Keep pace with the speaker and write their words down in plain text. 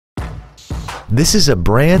This is a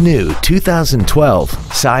brand new 2012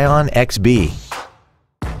 Scion XB.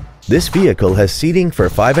 This vehicle has seating for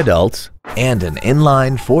 5 adults and an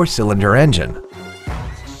inline 4-cylinder engine.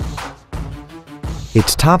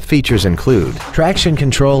 Its top features include traction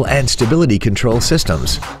control and stability control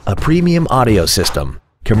systems, a premium audio system,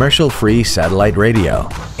 commercial-free satellite radio,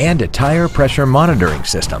 and a tire pressure monitoring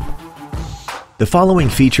system. The following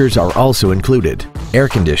features are also included: air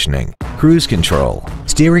conditioning, cruise control,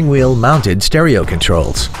 steering wheel mounted stereo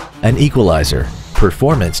controls, an equalizer,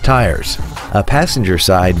 performance tires, a passenger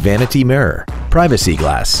side vanity mirror, privacy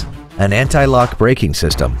glass, an anti-lock braking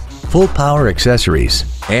system, full power accessories,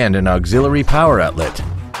 and an auxiliary power outlet.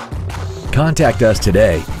 Contact us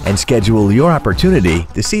today and schedule your opportunity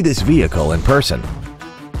to see this vehicle in person.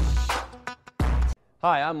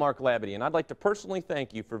 Hi, I'm Mark Labadie, and I'd like to personally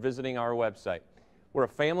thank you for visiting our website. We're a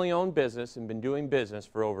family-owned business and been doing business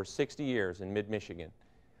for over 60 years in mid-Michigan.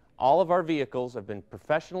 All of our vehicles have been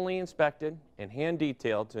professionally inspected and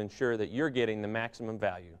hand-detailed to ensure that you're getting the maximum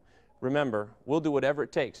value. Remember, we'll do whatever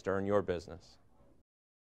it takes to earn your business.